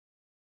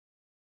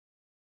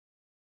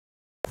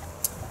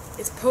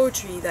it's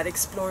poetry that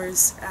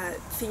explores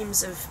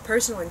themes of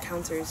personal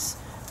encounters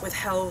with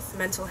health,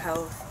 mental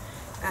health,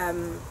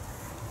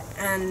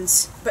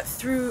 but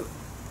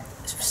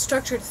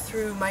structured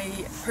through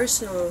my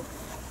personal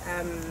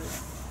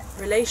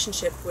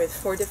relationship with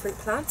 4 different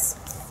plants.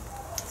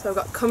 So I've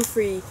got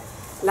comfrey,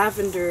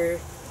 lavender,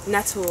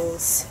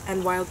 nettles,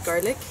 and wild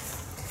garlic.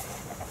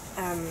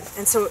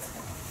 And so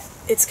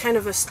it's kind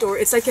of a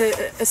story. It's like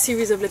a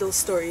series of little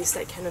stories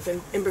that kind of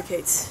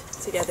imbricate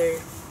together.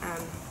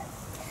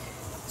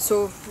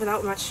 So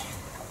without much.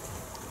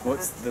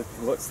 What's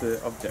the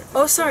object?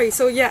 Oh, sorry.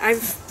 So yeah,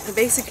 I've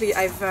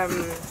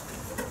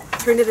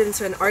turned it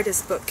into an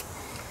artist book.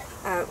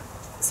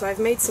 So I've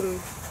made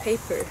some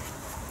paper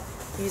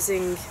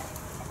using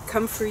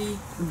comfrey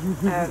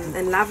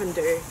and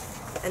lavender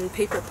and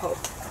paper pulp,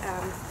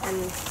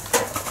 and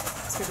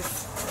sort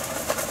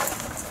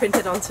of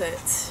printed onto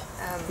it.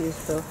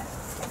 Beautiful.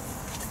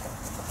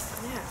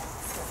 Yeah.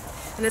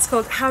 And it's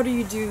called How Do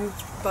You Do,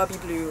 Bobby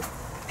Blue?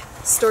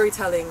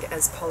 Storytelling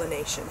as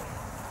Pollination.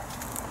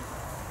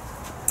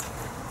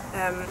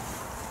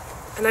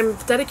 And I'm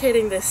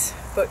dedicating this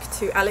book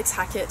to Alex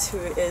Hackett, who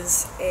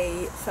is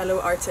a fellow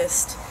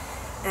artist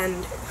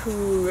and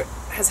who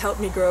has helped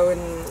me grow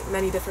in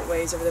many different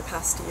ways over the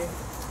past year.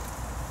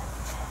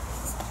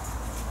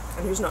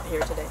 And who's not here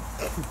today.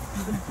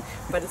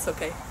 But it's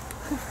okay.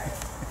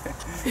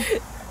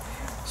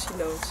 She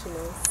knows.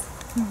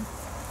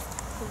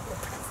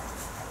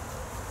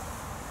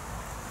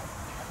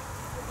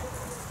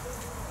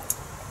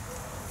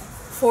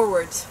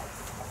 Forward.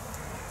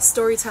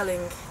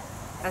 Storytelling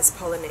as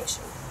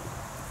pollination.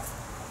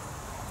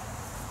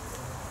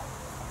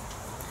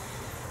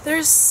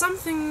 There's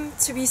something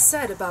to be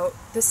said about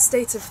the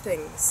state of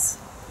things.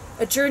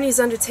 A journey is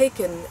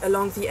undertaken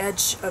along the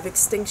edge of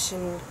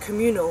extinction,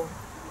 communal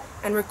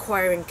and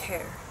requiring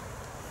care.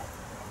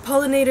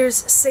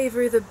 Pollinators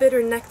savor the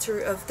bitter nectar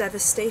of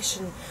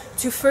devastation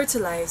to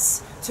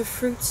fertilize, to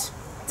fruit,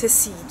 to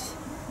seed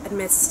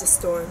amidst the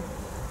storm.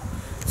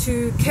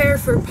 To care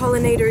for a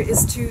pollinator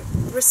is to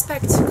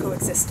respect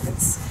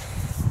coexistence,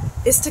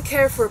 is to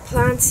care for a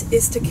plant,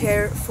 is to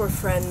care for a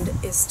friend,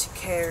 is to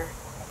care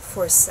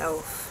for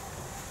self.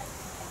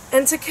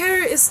 And to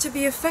care is to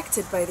be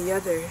affected by the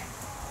other,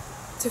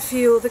 to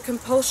feel the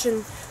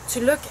compulsion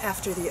to look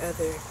after the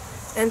other,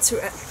 and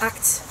to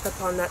act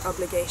upon that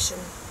obligation.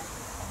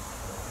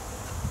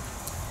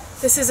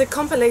 This is a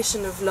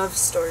compilation of love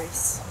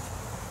stories,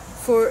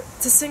 for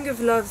to sing of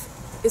love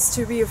is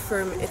to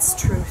reaffirm its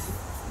truth.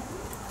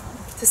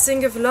 To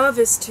sing of love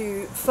is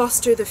to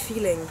foster the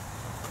feeling,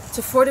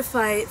 to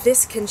fortify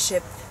this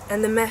kinship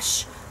and the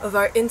mesh of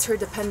our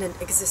interdependent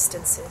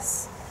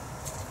existences.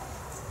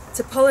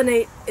 To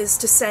pollinate is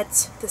to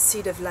set the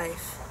seed of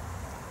life.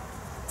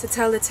 To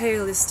tell a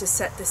tale is to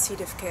set the seed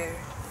of care.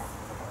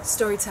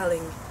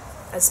 Storytelling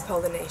as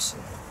pollination.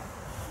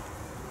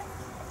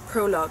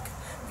 Prologue.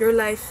 Your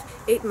life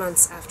 8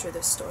 months after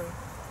the storm.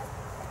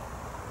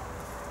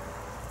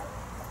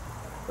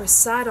 We're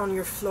sat on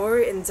your floor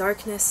in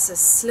darkness as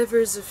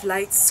slivers of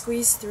light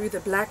squeeze through the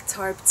black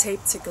tarp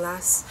taped to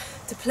glass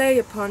to play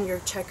upon your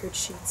checkered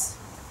sheets.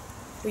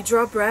 We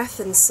draw breath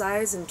and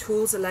sighs and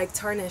tools alike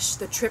tarnish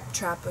the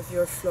trip-trap of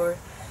your floor.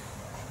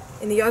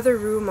 In the other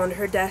room on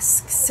her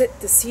desk sit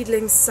the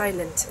seedlings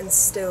silent and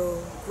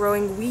still,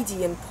 growing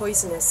weedy and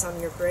poisonous on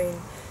your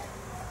brain.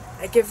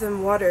 I give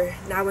them water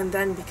now and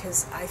then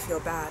because I feel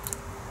bad.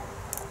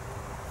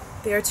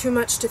 They are too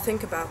much to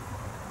think about.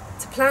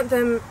 To plant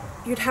them,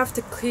 you'd have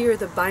to clear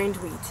the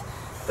bindweed,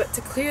 but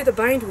to clear the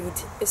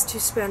bindweed is to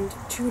spend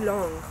too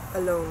long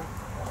alone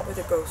with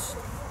a ghost.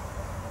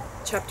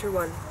 Chapter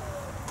 1.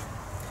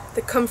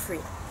 The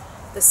comfrey,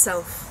 the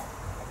self,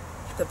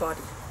 the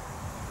body.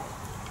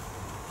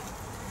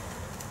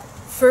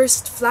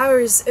 First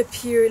flowers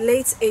appear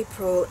late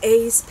April.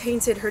 A's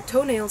painted her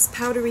toenails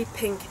powdery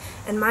pink,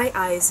 and my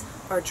eyes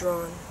are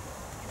drawn.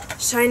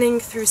 Shining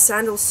through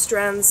sandal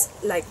strands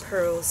like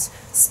pearls,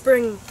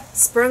 spring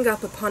sprung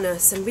up upon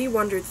us, and we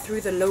wandered through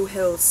the low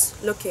hills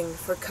looking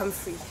for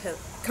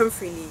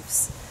comfrey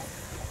leaves.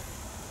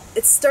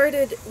 It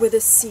started with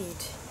a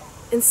seed,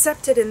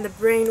 incepted in the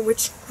brain,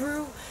 which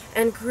grew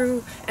and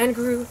grew and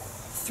grew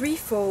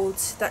threefold,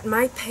 that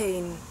my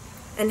pain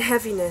and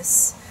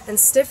heaviness and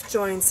stiff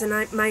joints and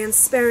my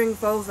unsparing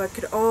vulva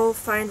could all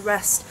find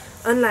rest,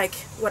 unlike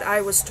what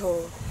I was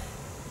told.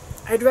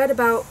 I'd read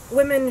about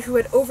women who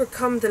had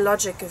overcome the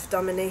logic of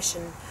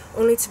domination,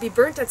 only to be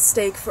burnt at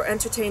stake for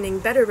entertaining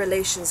better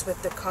relations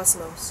with the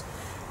cosmos,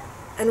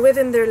 and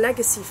within their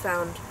legacy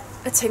found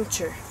a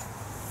tincture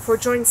for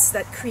joints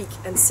that creak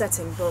and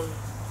setting bone.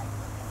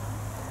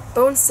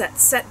 Bone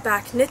set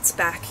back, knit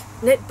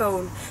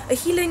bone, a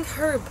healing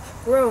herb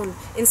grown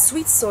in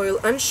sweet soil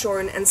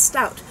unshorn and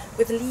stout,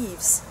 with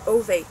leaves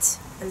ovate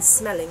and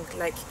smelling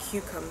like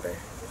cucumber.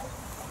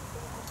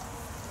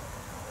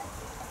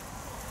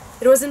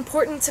 It was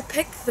important to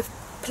pick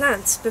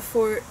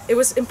before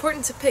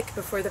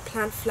the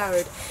plant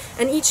flowered,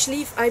 and each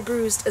leaf I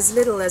bruised as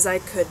little as I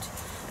could,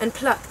 and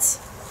plucked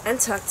and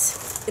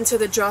tucked into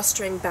the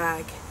drawstring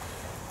bag.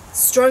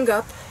 Strung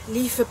up,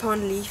 leaf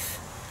upon leaf,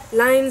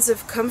 lines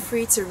of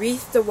comfrey to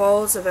wreathe the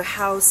walls of a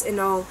house. In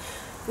all,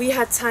 we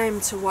had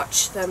time to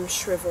watch them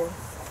shrivel.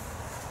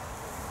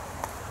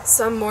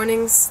 Some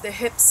mornings the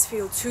hips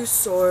feel too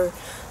sore.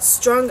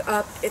 Strung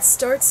up, it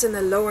starts in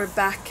the lower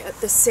back at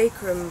the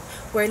sacrum,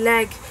 where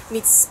leg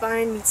meets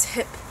spine meets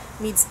hip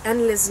meets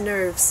endless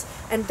nerves,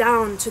 and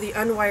down to the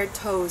unwired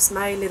toes,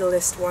 my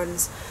littlest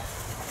ones,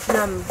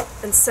 numb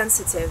and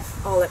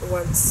sensitive all at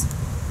once.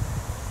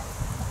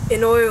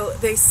 In oil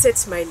they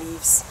sit, my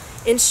leaves,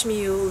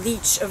 inchmeal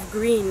leach of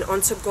green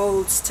onto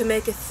gold to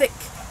make a thick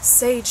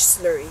sage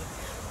slurry,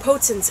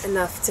 potent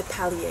enough to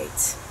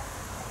palliate.